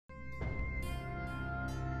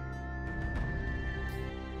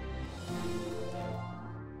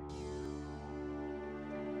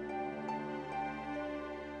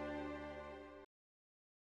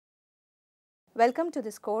Welcome to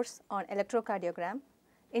this course on electrocardiogram,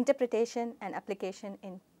 interpretation and application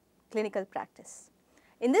in clinical practice.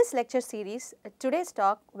 In this lecture series, today's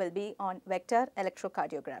talk will be on vector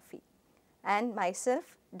electrocardiography, and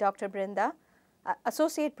myself, Dr. Brinda,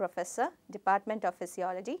 Associate Professor, Department of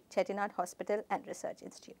Physiology, Chettinad Hospital and Research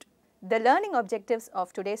Institute. The learning objectives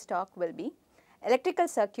of today's talk will be electrical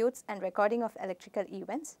circuits and recording of electrical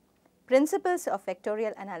events, principles of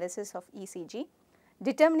vectorial analysis of ECG,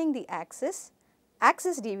 determining the axis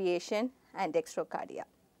deviation and dextrocardia.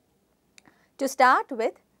 To start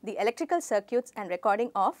with the electrical circuits and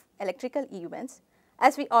recording of electrical events,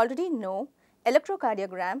 as we already know,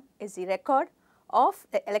 electrocardiogram is the record of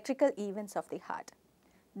the electrical events of the heart.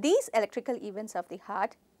 These electrical events of the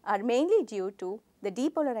heart are mainly due to the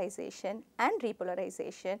depolarization and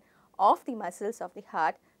repolarization of the muscles of the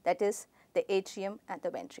heart, that is the atrium and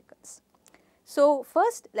the ventricles. So,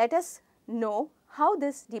 first let us know how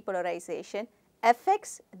this depolarization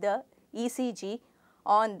affects the ECG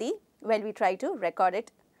when we try to record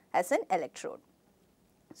it as an electrode.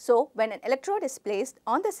 So, when an electrode is placed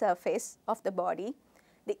on the surface of the body,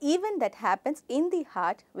 the event that happens in the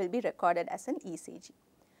heart will be recorded as an ECG.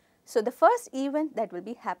 So, the first event that will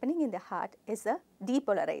be happening in the heart is a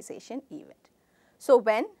depolarization event. So,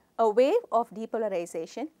 when a wave of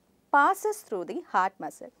depolarization passes through the heart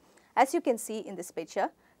muscle, as you can see in this picture,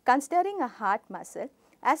 considering a heart muscle,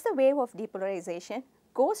 as the wave of depolarization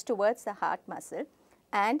goes towards the heart muscle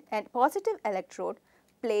and a positive electrode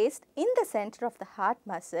placed in the center of the heart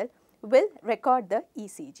muscle will record the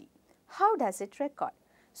ECG. How does it record?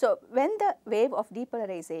 So, when the wave of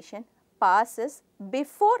depolarization passes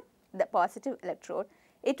before the positive electrode,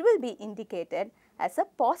 it will be indicated as a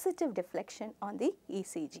positive deflection on the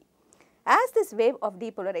ECG. As this wave of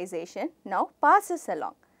depolarization now passes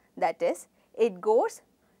along, that is, it goes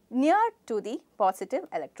near to the positive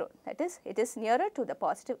electrode, that is, it is nearer to the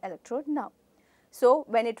positive electrode now. So,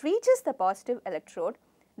 when it reaches the positive electrode,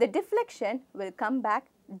 the deflection will come back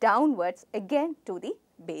downwards again to the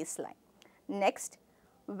baseline. Next,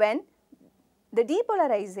 when the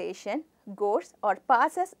depolarization goes or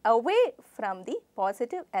passes away from the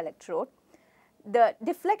positive electrode, the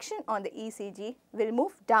deflection on the ECG will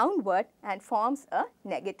move downward and forms a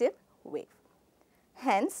negative wave.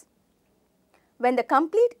 Hence, when the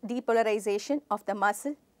complete depolarization of the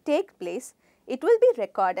muscle takes place, it will be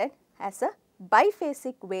recorded as a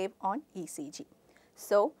biphasic wave on ECG.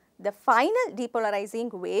 So, the final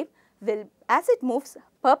depolarizing wave will, as it moves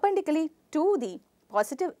perpendicularly to the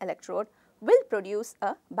positive electrode, will produce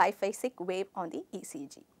a biphasic wave on the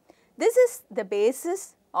ECG. This is the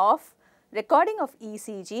basis of recording of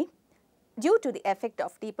ECG due to the effect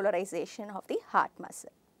of depolarization of the heart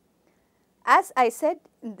muscle. As I said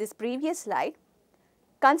in this previous slide,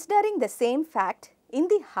 considering the same fact in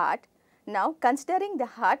the heart, now considering the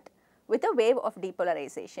heart with a wave of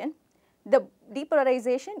depolarization, the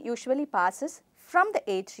depolarization usually passes from the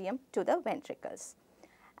atrium to the ventricles,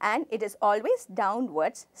 and it is always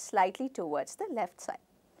downwards slightly towards the left side.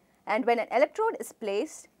 And when an electrode is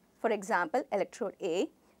placed, for example, electrode A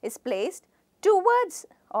is placed towards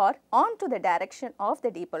or onto the direction of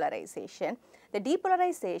the depolarization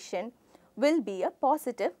will be a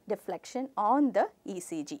positive deflection on the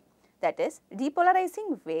ECG. That is,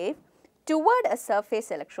 depolarizing wave toward a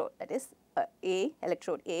surface electrode, that is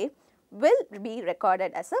electrode A, will be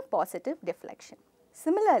recorded as a positive deflection.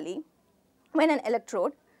 Similarly, when an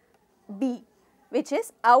electrode B, which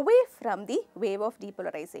is away from the wave of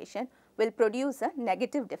depolarization, will produce a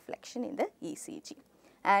negative deflection in the ECG.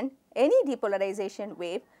 And any depolarization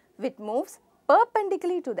wave which moves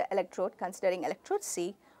perpendicularly to the electrode, considering electrode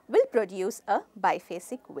C, will produce a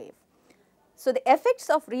biphasic wave. So, the effects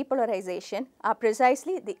of repolarization are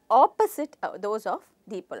precisely the opposite of those of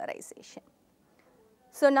depolarization.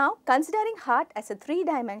 So, now considering heart as a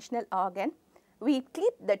three-dimensional organ, we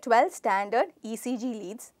keep the 12 standard ECG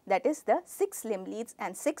leads, that is the 6 limb leads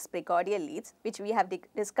and 6 precordial leads, which we have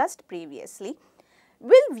discussed previously,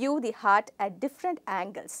 will view the heart at different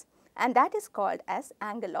angles, and that is called as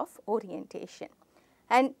angle of orientation.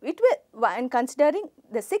 And it will, when considering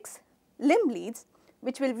the 6 limb leads,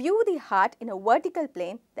 which will view the heart in a vertical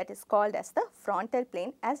plane, that is called as the frontal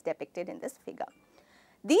plane, as depicted in this figure.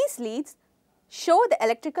 These leads show the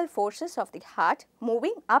electrical forces of the heart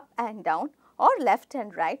moving up and down or left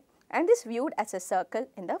and right, and is viewed as a circle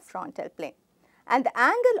in the frontal plane. And the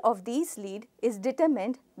angle of these lead is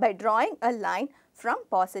determined by drawing a line from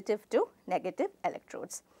positive to negative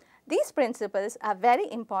electrodes. These principles are very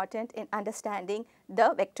important in understanding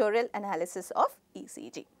the vectorial analysis of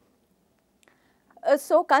ECG.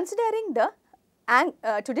 So, considering the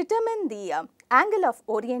to determine the angle of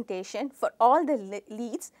orientation for all the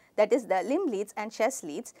leads, that is the limb leads and chest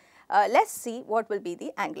leads. Let us see what will be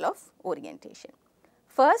the angle of orientation.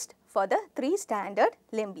 First, for the 3 standard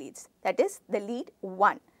limb leads, that is the lead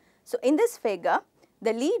 1. So, in this figure,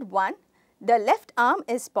 the lead 1, the left arm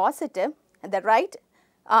is positive and the right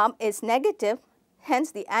arm is negative,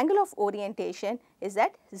 hence the angle of orientation is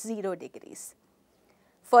at 0 degrees.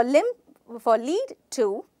 For lead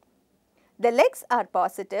 2, the legs are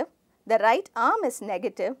positive, the right arm is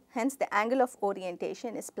negative, hence the angle of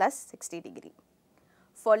orientation is plus 60 degree.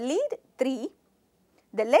 For lead 3,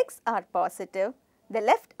 the legs are positive, the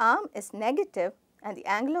left arm is negative and the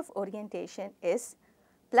angle of orientation is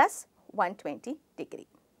plus 120 degree.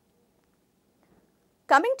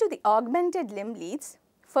 Coming to the augmented limb leads,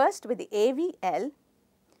 first with the AVL,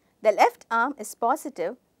 the left arm is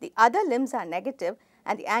positive, the other limbs are negative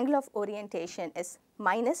and the angle of orientation is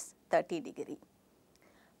minus 30 degree.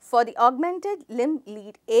 For the augmented limb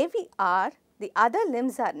lead AVR, the other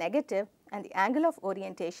limbs are negative and the angle of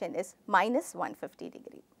orientation is minus 150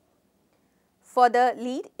 degree. For the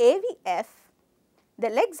lead AVF, the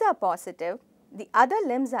legs are positive, the other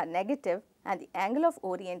limbs are negative and the angle of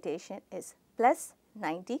orientation is plus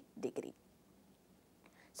 90 degree.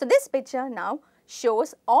 So, this picture now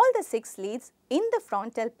shows all the 6 leads in the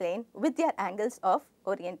frontal plane with their angles of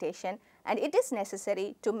orientation, and it is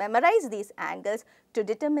necessary to memorize these angles to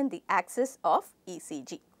determine the axis of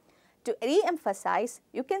ECG. To re-emphasize,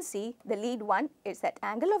 you can see the lead 1 is at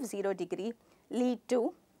angle of 0 degree, lead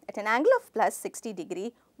 2 at an angle of plus 60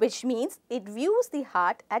 degree, which means it views the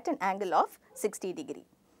heart at an angle of 60 degree,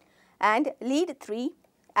 and lead 3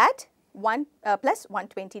 at plus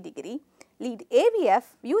 120 degree. Lead AVF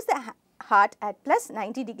views the heart at plus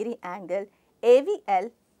 90 degree angle, AVL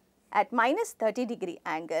at minus 30 degree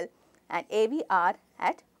angle and AVR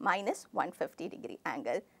at minus 150 degree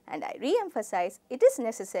angle, and I re-emphasize it is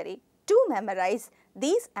necessary to memorize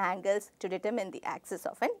these angles to determine the axis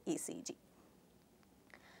of an ECG.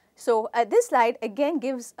 So, this slide again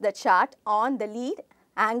gives the chart on the lead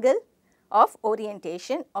angle of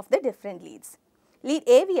orientation of the different leads. Lead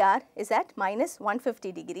AVR is at minus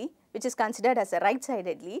 150 degree, which is considered as a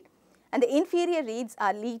right-sided lead, and the inferior leads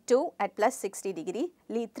are lead 2 at plus 60 degree,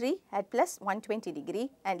 lead 3 at plus 120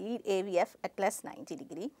 degree and lead AVF at plus 90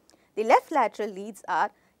 degree. The left lateral leads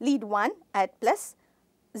are lead 1 at plus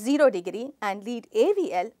 0 degree and lead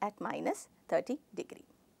AVL at minus 30 degree.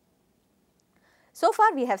 So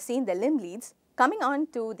far we have seen the limb leads. Coming on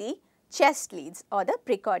to the chest leads or the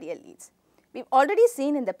precordial leads. We have already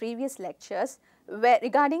seen in the previous lectures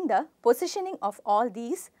regarding the positioning of all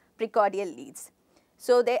these precordial leads.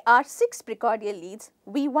 So, there are 6 precordial leads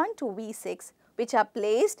V1 to V6 which are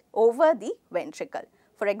placed over the ventricle.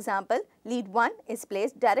 For example, lead 1 is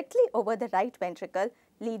placed directly over the right ventricle,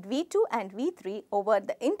 lead V2 and V3 over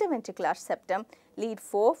the interventricular septum, lead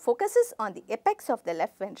 4 focuses on the apex of the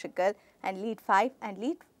left ventricle and lead 5 and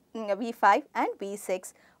lead V5 and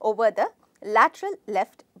V6 over the lateral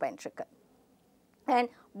left ventricle. And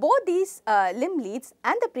both these limb leads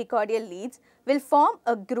and the precordial leads will form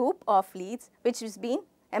a group of leads which is being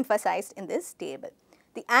emphasized in this table.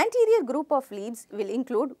 The anterior group of leads will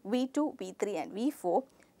include V2, V3 and V4.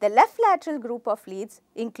 The left lateral group of leads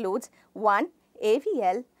includes 1,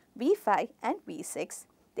 AVL, V5 and V6.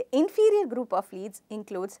 The inferior group of leads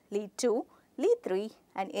includes lead 2, lead 3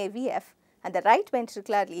 and AVF, and the right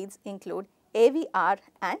ventricular leads include AVR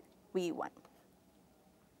and V1.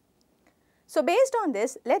 So, based on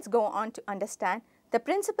this, let us go on to understand the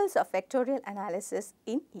principles of vectorial analysis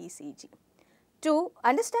in ECG. To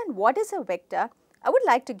understand what is a vector, I would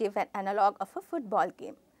like to give an analog of a football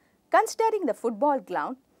game. Considering the football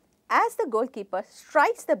ground, as the goalkeeper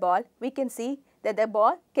strikes the ball, we can see that the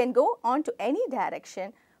ball can go on to any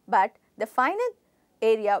direction, but the final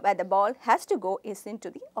area where the ball has to go is into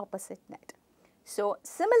the opposite net. So,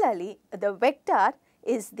 similarly, the vector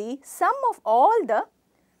is the sum of all the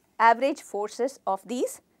average forces of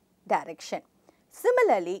these direction.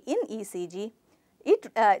 Similarly, in ECG,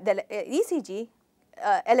 the ECG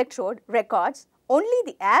electrode records only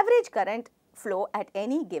the average current flow at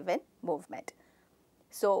any given movement.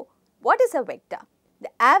 So, what is a vector? The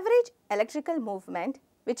average electrical movement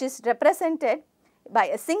which is represented by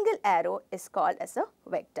a single arrow is called as a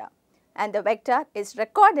vector, and the vector is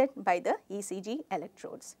recorded by the ECG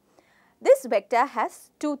electrodes. This vector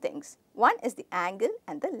has 2 things. One is the angle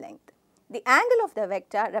and the length. The angle of the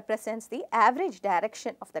vector represents the average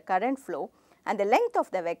direction of the current flow and the length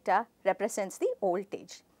of the vector represents the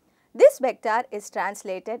voltage. This vector is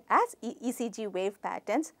translated as ECG wave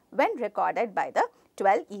patterns when recorded by the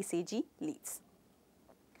 12 ECG leads.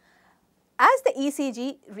 As the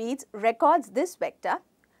ECG reads records this vector,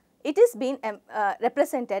 it is being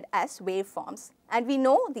represented as waveforms, and we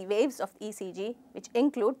know the waves of ECG, which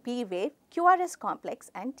include P wave, QRS complex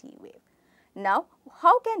and T wave. Now,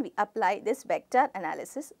 how can we apply this vector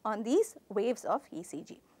analysis on these waves of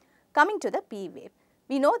ECG? Coming to the P wave,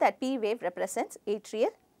 we know that P wave represents atrial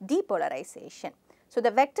depolarization. So, the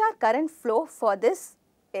vector current flow for this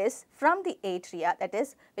is from the atria, that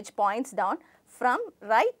is, which points down from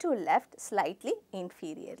right to left slightly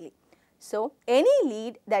inferiorly. So, any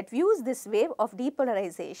lead that views this wave of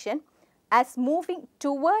depolarization as moving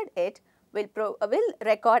toward it will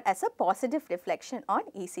record as a positive reflection on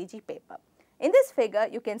ECG paper. In this figure,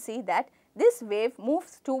 you can see that this wave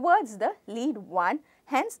moves towards the lead 1,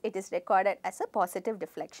 hence it is recorded as a positive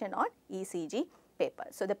deflection on ECG paper.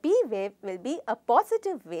 So, the P wave will be a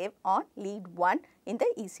positive wave on lead 1 in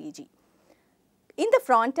the ECG. In the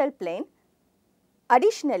frontal plane,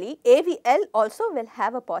 additionally, AVL also will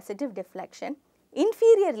have a positive deflection.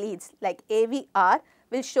 Inferior leads like AVR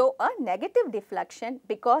will show a negative deflection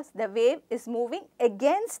because the wave is moving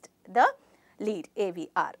against the lead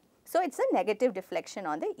AVR. So, it is a negative deflection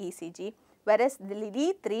on the ECG, whereas the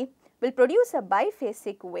lead 3 will produce a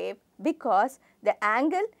biphasic wave because the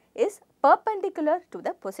angle is perpendicular to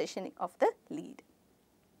the positioning of the lead.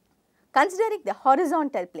 Considering the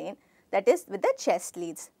horizontal plane, that is with the chest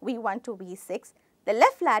leads V1 to V6, the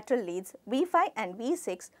left lateral leads V5 and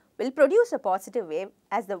V6 will produce a positive wave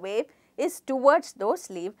as the wave is towards those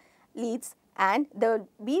leads, and the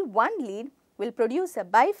V1 lead will produce a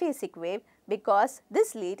biphasic wave because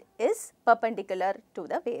this lead is perpendicular to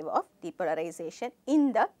the wave of depolarization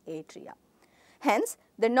in the atria. Hence,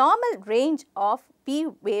 the normal range of P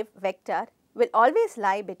wave vector will always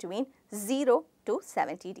lie between 0 to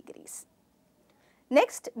 70 degrees.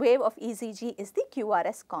 Next wave of ECG is the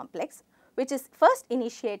QRS complex, which is first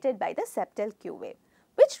initiated by the septal Q wave,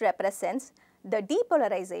 which represents the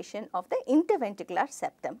depolarization of the interventricular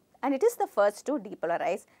septum, and it is the first to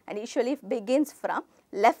depolarize and usually begins from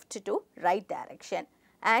left to right direction,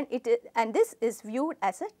 and this is viewed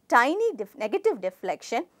as a tiny negative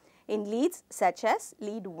deflection in leads such as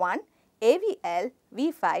lead 1, AVL,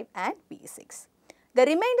 V5 and V6. The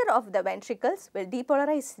remainder of the ventricles will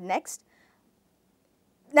depolarize next,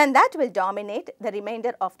 then that will dominate the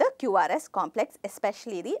remainder of the QRS complex,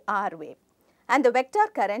 especially the R wave. And the vector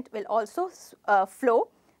current will also flow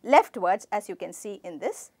leftwards, as you can see in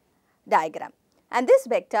this diagram. And this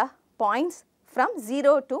vector points from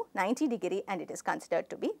 0 to 90 degree and it is considered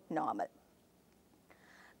to be normal.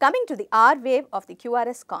 Coming to the R wave of the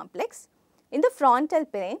QRS complex, in the frontal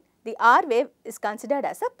plane, the R wave is considered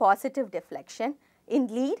as a positive deflection in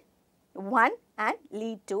lead 1 and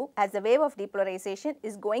lead 2, as the wave of depolarization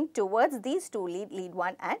is going towards these two lead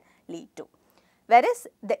 1 and lead 2. Whereas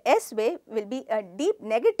the S wave will be a deep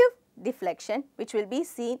negative deflection which will be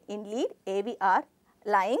seen in lead AVR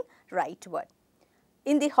lying rightward.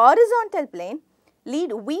 In the horizontal plane, lead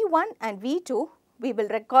V1 and V2, we will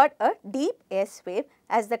record a deep S wave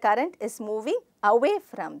as the current is moving away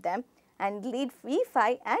from them, and lead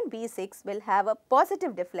V5 and V6 will have a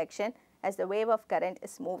positive deflection as the wave of current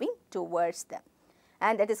is moving towards them,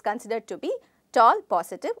 and that is considered to be tall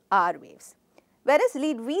positive R waves. Whereas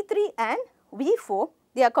lead V3 and V4,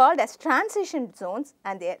 they are called as transition zones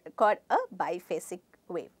and they are called a biphasic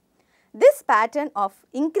wave. This pattern of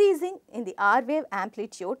increasing in the R wave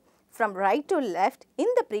amplitude from right to left in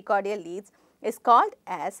the precordial leads is called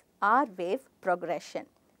as R wave progression,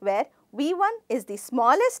 where V1 is the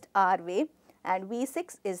smallest R wave and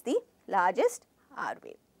V6 is the largest R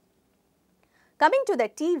wave. Coming to the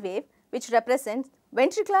T wave, which represents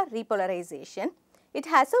ventricular repolarization, it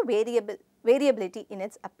has a variability in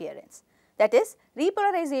its appearance. That is,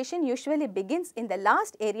 repolarization usually begins in the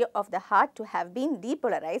last area of the heart to have been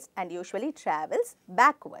depolarized and usually travels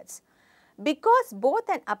backwards. Because both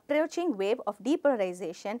an approaching wave of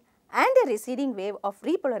depolarization and a receding wave of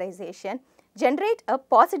repolarization generate a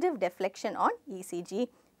positive deflection on ECG,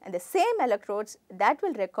 and the same electrodes that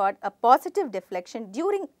will record a positive deflection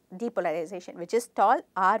during depolarization, which is tall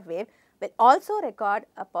R wave, will also record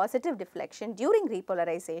a positive deflection during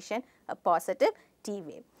repolarization, a positive T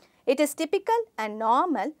wave. It is typical and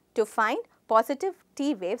normal to find positive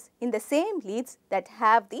T waves in the same leads that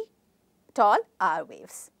have the tall R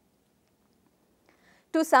waves.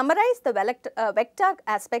 To summarize the vector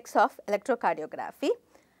aspects of electrocardiography,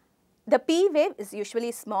 the P wave is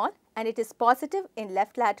usually small and it is positive in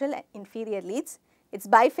left lateral and inferior leads. It is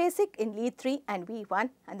biphasic in lead 3 and V1,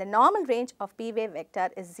 and the normal range of P wave vector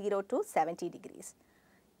is 0 to 70 degrees.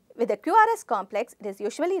 With the QRS complex, it is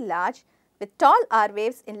usually large with tall R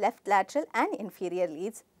waves in left lateral and inferior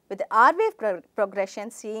leads, with the R wave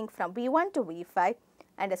progression seen from V1 to V5,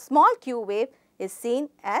 and a small Q wave is seen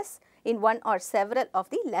as in one or several of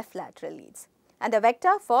the left lateral leads. And the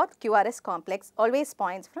vector for QRS complex always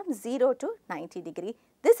points from 0 to 90 degree.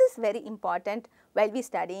 This is very important while we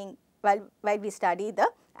study the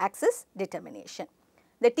axis determination.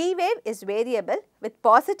 The T wave is variable with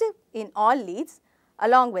positive in all leads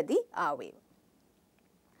along with the R wave.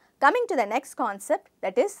 Coming to the next concept,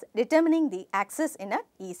 that is determining the axis in an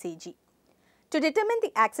ECG. To determine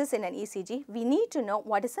the axis in an ECG, we need to know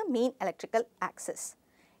what is a mean electrical axis.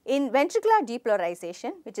 In ventricular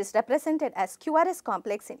depolarization, which is represented as QRS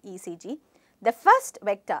complex in ECG, the first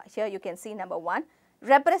vector, here you can see number 1,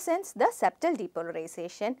 represents the septal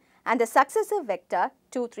depolarization, and the successive vector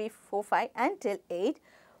 2, 3, 4, 5 until 8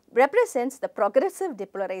 represents the progressive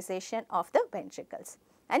depolarization of the ventricles.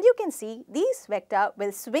 And you can see these vector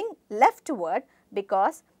will swing leftward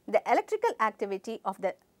because the electrical activity of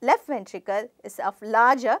the left ventricle is of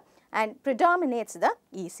larger and predominates the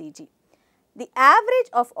ECG. The average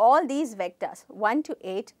of all these vectors 1 to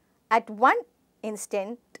 8 at one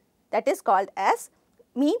instant, that is called as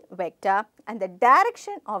mean vector, and the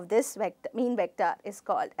direction of this vector, mean vector, is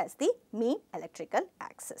called as the mean electrical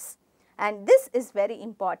axis. And this is very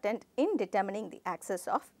important in determining the axis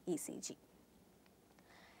of ECG.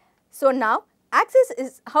 So now, axis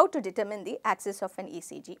is how to determine the axis of an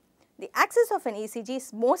ECG. The axis of an ECG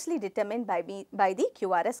is mostly determined by the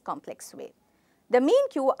QRS complex wave. The mean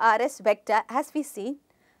QRS vector, as we see,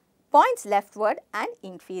 points leftward and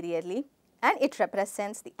inferiorly, and it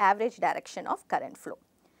represents the average direction of current flow.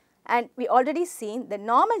 And we already seen the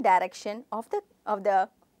normal direction of the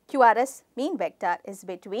QRS mean vector is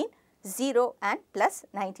between 0 and plus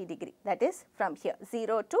 90 degree, that is from here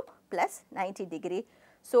 0 to plus 90 degree.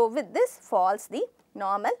 So with this falls the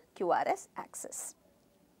normal QRS axis.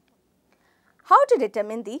 How to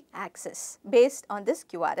determine the axis based on this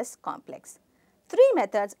QRS complex? 3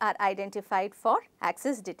 methods are identified for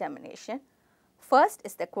axis determination. First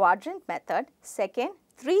is the quadrant method, second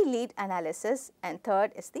 3 lead analysis, and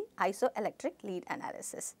third is the isoelectric lead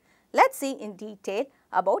analysis. Let's see in detail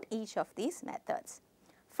about each of these methods.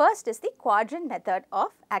 First is the quadrant method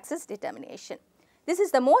of axis determination. This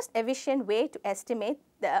is the most efficient way to estimate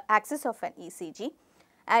the axis of an ECG,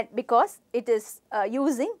 and because it is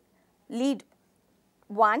using lead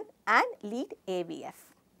 1 and lead AVF.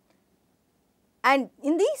 And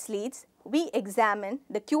in these leads, we examine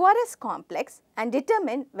the QRS complex and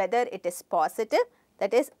determine whether it is positive,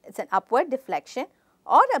 that is, it's an upward deflection,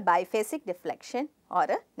 or a biphasic deflection, or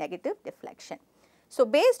a negative deflection. So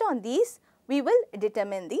based on these, we will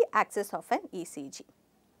determine the axis of an ECG.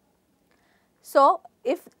 So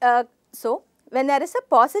when there is a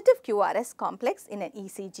positive QRS complex in an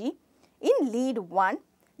ECG, in lead 1,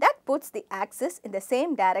 that puts the axis in the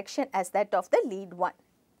same direction as that of the lead 1,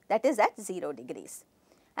 that is at 0 degrees.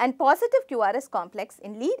 And positive QRS complex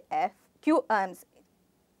in lead F,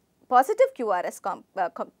 positive QRS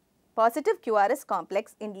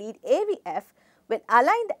complex in lead AVF will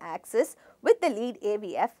align the axis with the lead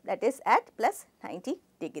AVF, that is at plus 90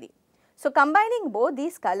 degree. So combining both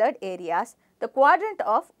these colored areas, the quadrant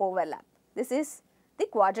of overlap. This is the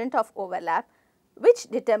quadrant of overlap which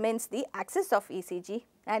determines the axis of ECG,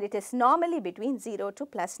 and it is normally between 0 to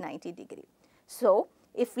plus 90 degree. So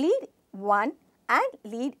if lead 1 and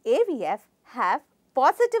lead AVF have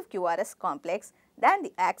positive QRS complex, then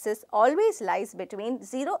the axis always lies between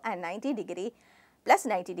 0 and 90 degree plus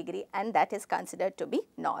 90 degree, and that is considered to be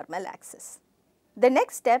normal axis. The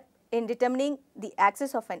next step in determining the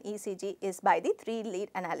axis of an ECG is by the 3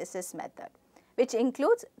 lead analysis method, which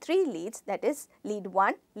includes 3 leads, that is lead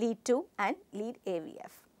 1, lead 2 and lead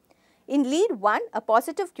AVF. In lead 1, a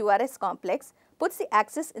positive QRS complex puts the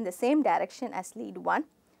axis in the same direction as lead 1.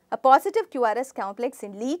 A positive QRS complex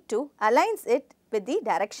in lead 2 aligns it with the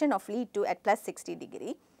direction of lead 2 at plus 60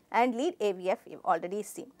 degree, and lead AVF we have already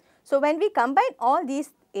seen. So when we combine all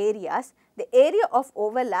these areas, the area of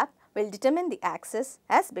overlap will determine the axis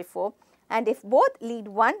as before, and if both lead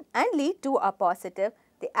 1 and lead 2 are positive,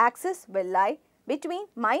 the axis will lie between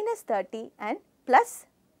minus 30 and plus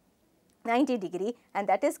 90 degree, and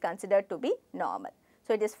that is considered to be normal.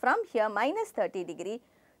 So it is from here minus 30 degree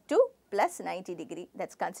to plus 90 degree, that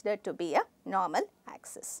is considered to be a normal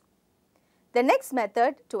axis. The next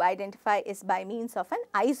method to identify is by means of an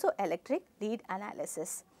isoelectric lead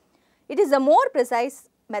analysis. It is a more precise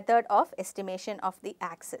method of estimation of the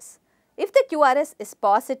axis. If the QRS is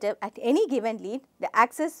positive at any given lead, the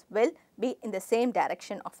axis will be in the same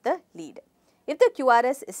direction of the lead. If the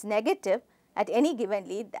QRS is negative at any given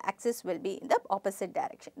lead, the axis will be in the opposite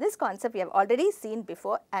direction. This concept we have already seen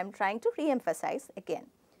before. I am trying to re-emphasize again.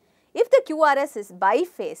 If the QRS is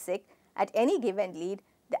biphasic at any given lead,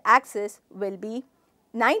 the axis will be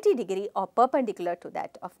 90 degree or perpendicular to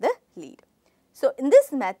that of the lead. So, in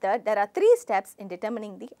this method, there are 3 steps in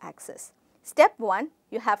determining the axis. Step 1,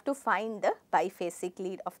 you have to find the biphasic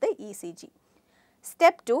lead of the ECG.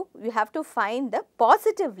 Step 2, you have to find the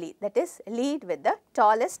positive lead, that is lead with the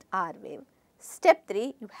tallest R wave. Step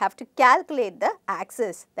 3, you have to calculate the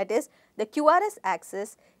axis, that is the QRS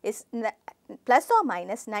axis is plus or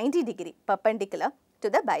minus 90 degree perpendicular to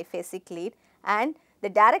the biphasic lead, and the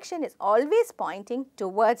direction is always pointing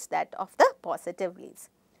towards that of the positive leads.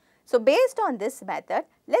 So, based on this method,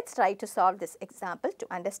 let us try to solve this example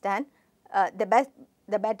to understand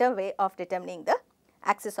the better way of determining the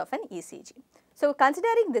axis of an ECG. So,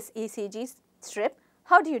 considering this ECG strip,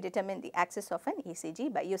 how do you determine the axis of an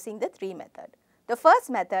ECG? By using the 3 method. The first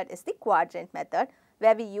method is the quadrant method,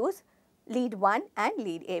 where we use lead 1 and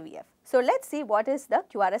lead AVF. So, let us see what is the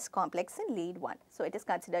QRS complex in lead 1. So, it is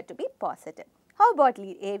considered to be positive. How about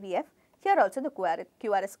lead AVF? Here also the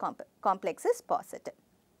QRS complex is positive.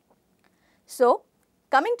 So,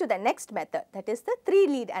 coming to the next method, that is the 3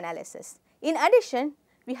 lead analysis. In addition,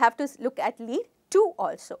 we have to look at lead 2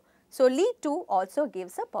 also. So, lead 2 also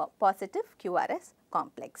gives a positive QRS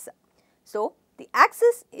complex. So, the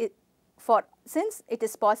axis is since it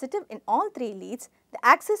is positive in all 3 leads, the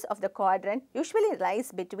axis of the quadrant usually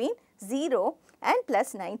lies between 0 and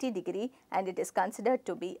plus 90 degree, and it is considered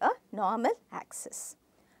to be a normal axis.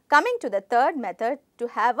 Coming to the third method, to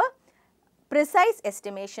have a precise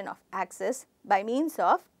estimation of axis by means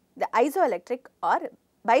of the isoelectric or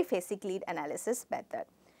biphasic lead analysis method.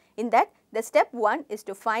 In that, the step 1 is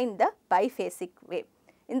to find the biphasic wave.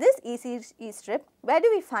 In this ECG strip, where do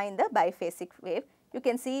we find the biphasic wave? You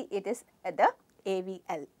can see it is at the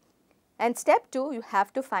AVL. And step 2, you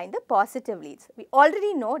have to find the positive leads. We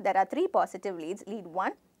already know there are 3 positive leads, lead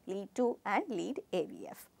 1, lead 2 and lead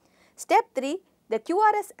AVF. Step 3, the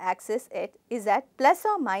QRS axis is at plus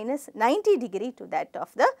or minus 90 degree to that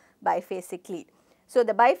of the biphasic lead. So,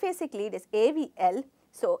 the biphasic lead is AVL.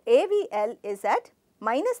 So, AVL is at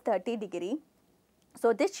minus 30 degree.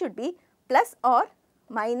 So, this should be plus or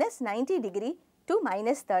minus 90 degree to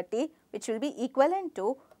minus 30, which will be equivalent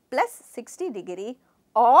to plus 60 degree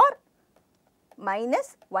or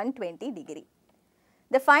minus 120 degree.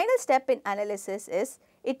 The final step in analysis is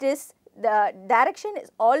the direction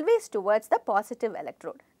is always towards the positive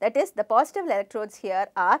electrode. That is, the positive electrodes here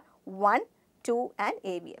are 1, 2 and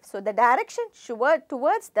AVF. So, the direction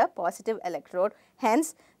towards the positive electrode,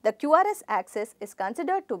 hence the QRS axis is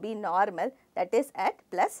considered to be normal, that is at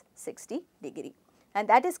plus 60 degree, and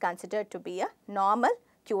that is considered to be a normal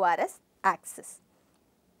QRS axis.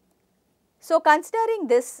 So, considering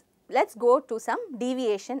this, let us go to some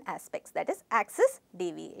deviation aspects, that is axis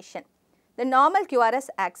deviation. The normal QRS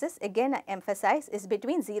axis, again I emphasize, is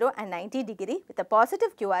between 0 and 90 degree with a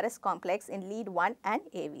positive QRS complex in lead 1 and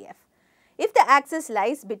AVF. If the axis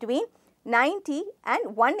lies between 90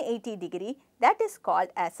 and 180 degree, that is called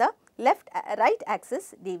as a right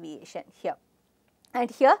axis deviation here. And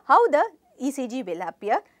here how the ECG will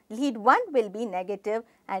appear, lead 1 will be negative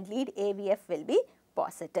and lead AVF will be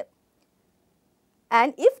positive.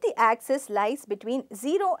 And if the axis lies between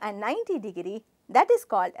 0 and 90 degree, that is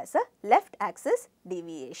called as a left axis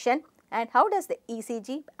deviation. And how does the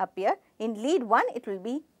ECG appear? In lead 1, it will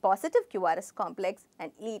be positive QRS complex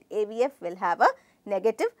and lead AVF will have a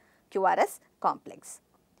negative QRS complex.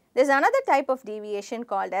 There is another type of deviation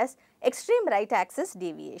called as extreme right axis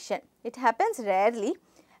deviation. It happens rarely,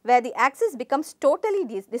 where the axis becomes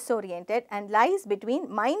totally disoriented and lies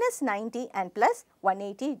between minus 90 and plus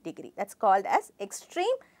 180 degree. That is called as extreme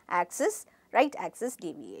right axis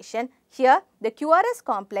deviation. Here the QRS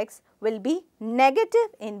complex will be negative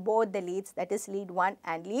in both the leads, that is lead 1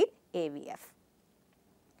 and lead AVF.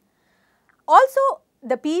 Also,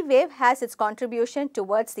 the P wave has its contribution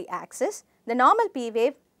towards the axis. The normal P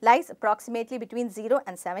wave lies approximately between 0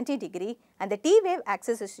 and 70 degree, and the T wave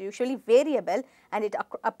axis is usually variable and it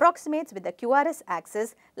approximates with the QRS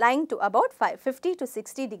axis lying to about 50 to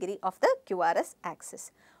 60 degree of the QRS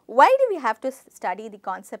axis. Why do we have to study the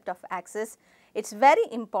concept of axis? It is very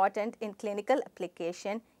important in clinical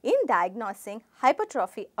application in diagnosing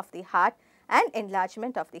hypertrophy of the heart and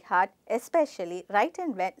enlargement of the heart, especially right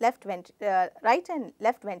and left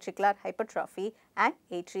ventricular hypertrophy and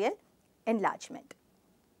atrial enlargement.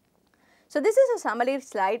 So, this is a summary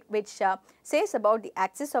slide which says about the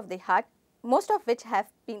axis of the heart, most of which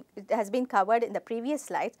has been covered in the previous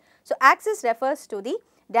slides. So, axis refers to the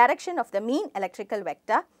direction of the mean electrical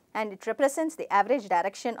vector and it represents the average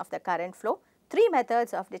direction of the current flow. 3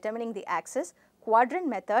 methods of determining the axis: quadrant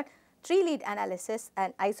method, 3-lead analysis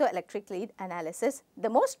and isoelectric lead analysis. The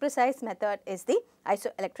most precise method is the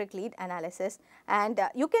isoelectric lead analysis, and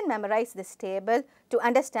you can memorize this table to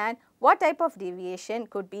understand what type of deviation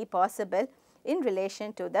could be possible in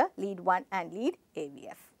relation to the lead 1 and lead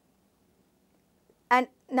AVF. And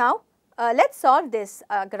now let us solve this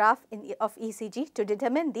graph of ECG to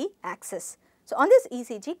determine the axis. So, on this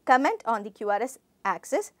ECG, comment on the QRS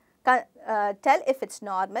axis, tell if it is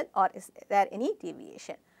normal or is there any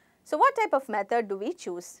deviation. So, what type of method do we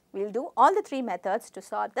choose? We will do all the 3 methods to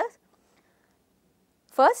solve this.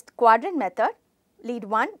 First, quadrant method, lead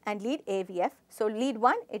 1 and lead AVF. So, lead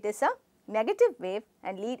 1 it is a negative wave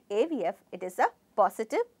and lead AVF it is a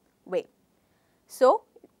positive wave. So,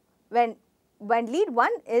 when lead 1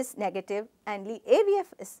 is negative and lead AVF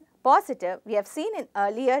is positive, we have seen in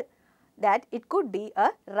earlier that it could be a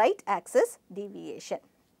right axis deviation.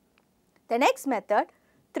 The next method,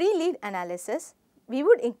 3-lead analysis, we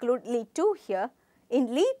would include lead 2 here.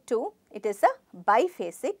 In lead 2, it is a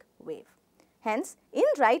biphasic wave. Hence, in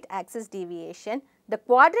right axis deviation, the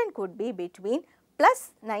quadrant could be between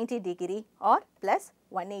plus 90 degree or plus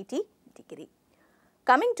 180 degree.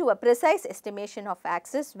 Coming to a precise estimation of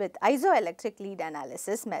axis with isoelectric lead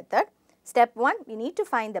analysis method, step 1, we need to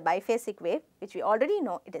find the biphasic wave, which we already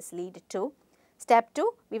know it is lead 2. Step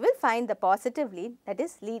 2, we will find the positive lead, that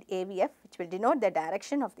is lead AVF, which will denote the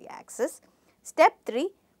direction of the axis. Step 3,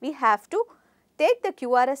 we have to take the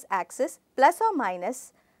QRS axis plus or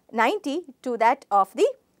minus 90 to that of the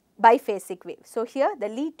biphasic wave. So, here the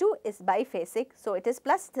lead 2 is biphasic, so it is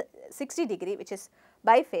plus 60 degree, which is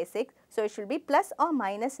biphasic. So, it should be plus or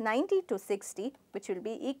minus 90 to 60, which will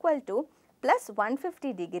be equal to plus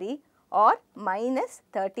 150 degree or minus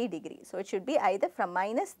 30 degree. So, it should be either from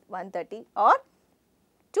minus 130 or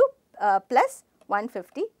to plus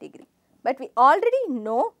 150 degree. But we already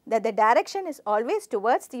know that the direction is always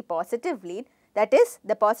towards the positive lead, that is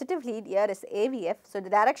the positive lead here is AVF. So, the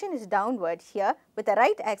direction is downward here with a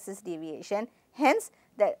right axis deviation. Hence,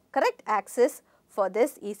 the correct axis for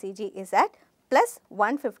this ECG is at plus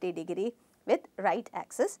 150 degree with right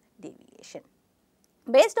axis deviation.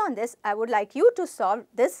 Based on this, I would like you to solve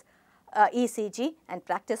this ECG and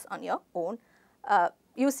practice on your own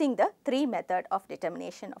using the 3 method of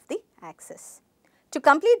determination of the axis. To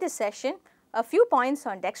complete this session, a few points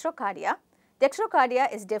on dextrocardia.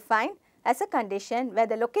 Dextrocardia is defined as a condition where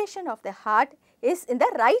the location of the heart is in the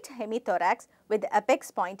right hemithorax with the apex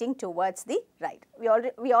pointing towards the right. We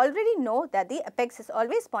already know that the apex is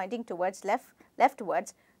always pointing towards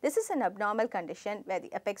leftwards. This is an abnormal condition where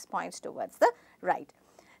the apex points towards the right.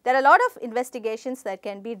 There are a lot of investigations that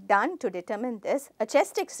can be done to determine this. A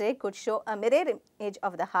chest X-ray could show a mirror image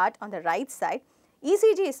of the heart on the right side.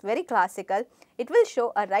 ECG is very classical. It will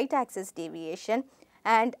show a right axis deviation,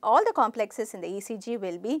 and all the complexes in the ECG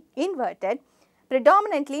will be inverted.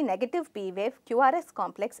 Predominantly negative P wave, QRS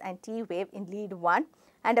complex and T wave in lead 1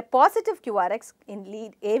 and a positive QRX in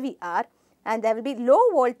lead AVR, and there will be low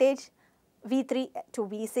voltage V3 to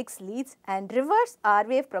V6 leads and reverse R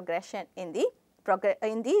wave progression in the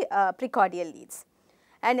precordial leads.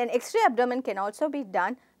 And an X-ray abdomen can also be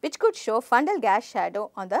done, which could show fundal gas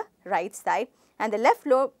shadow on the right side, and the left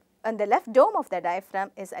dome of the diaphragm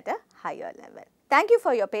is at a higher level. Thank you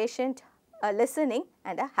for your patient listening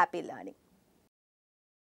and a happy learning.